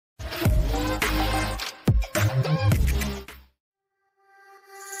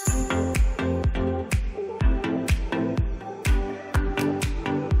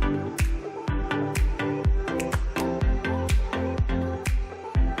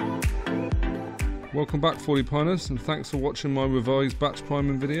Welcome back 40 Piners, and thanks for watching my revised batch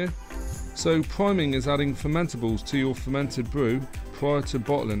priming video. So priming is adding fermentables to your fermented brew prior to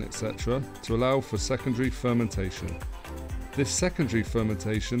bottling etc. to allow for secondary fermentation. This secondary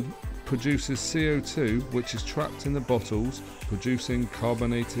fermentation produces CO2 which is trapped in the bottles, producing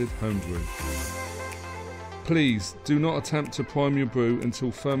carbonated homebrew. Please do not attempt to prime your brew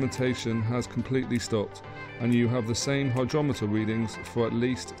until fermentation has completely stopped and you have the same hydrometer readings for at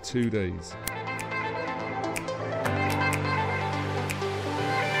least 2 days.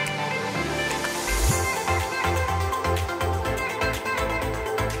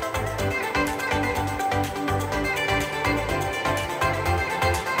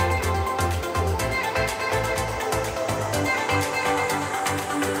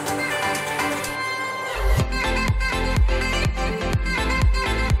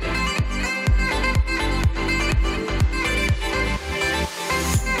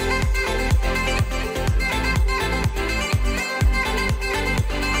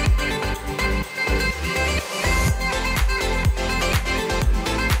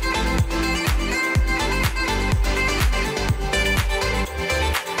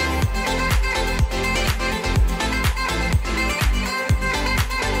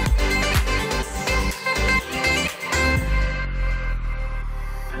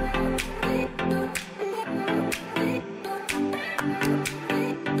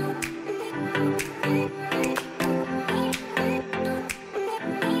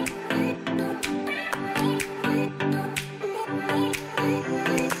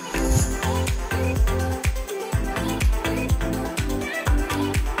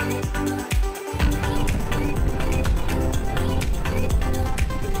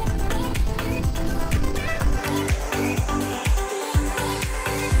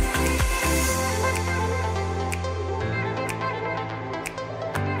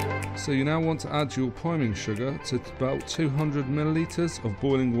 So you now want to add your priming sugar to about 200 milliliters of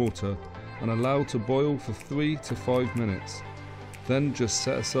boiling water and allow to boil for 3 to 5 minutes. Then just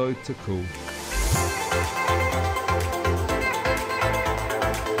set aside to cool.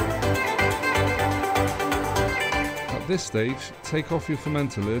 At this stage, take off your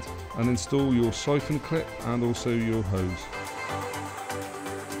fermenter lid and install your siphon clip and also your hose.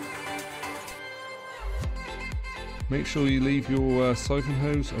 Make sure you leave your siphon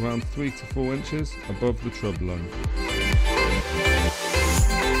hose around 3 to 4 inches above the trub line.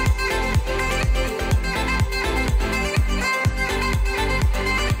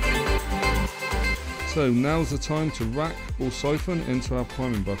 So now's the time to rack or siphon into our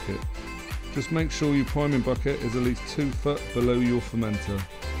priming bucket. Just make sure your priming bucket is at least 2 foot below your fermenter.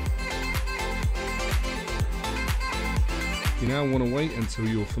 You now want to wait until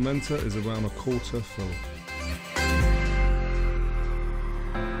your fermenter is around 1/4 full.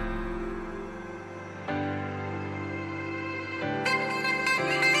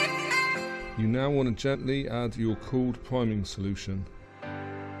 You now want to gently add your cooled priming solution.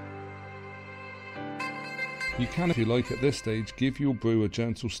 You can, if you like at this stage, give your brew a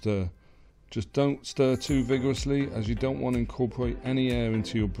gentle stir. Just don't stir too vigorously as you don't want to incorporate any air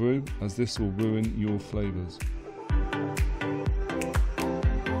into your brew, as this will ruin your flavours.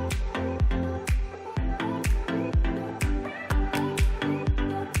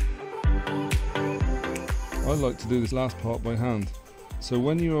 I like to do this last part by hand. So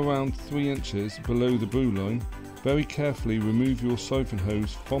when you're around 3 inches below the brew line, very carefully remove your siphon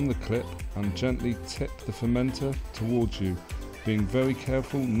hose from the clip and gently tip the fermenter towards you, being very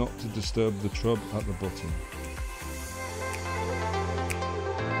careful not to disturb the trub at the bottom.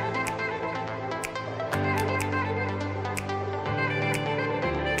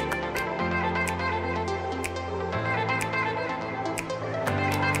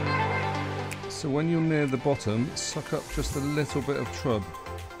 So when you're near the bottom, suck up just a little bit of trub.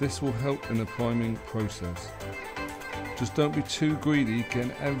 This will help in the priming process. Just don't be too greedy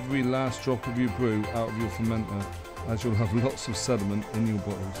getting every last drop of your brew out of your fermenter, as you'll have lots of sediment in your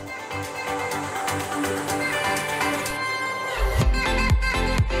bottles.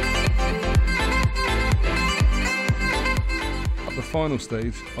 At the final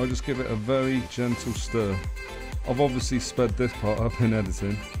stage, I just give it a very gentle stir. I've obviously sped this part up in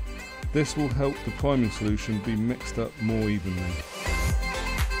editing. This will help the priming solution be mixed up more evenly.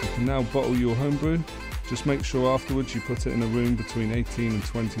 You can now bottle your homebrew. Just make sure afterwards you put it in a room between 18 and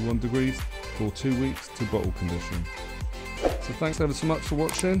 21 degrees for 2 weeks to bottle condition. So thanks ever so much for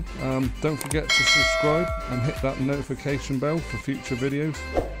watching. Don't forget to subscribe and hit that notification bell for future videos.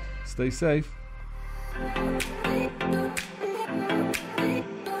 Stay safe.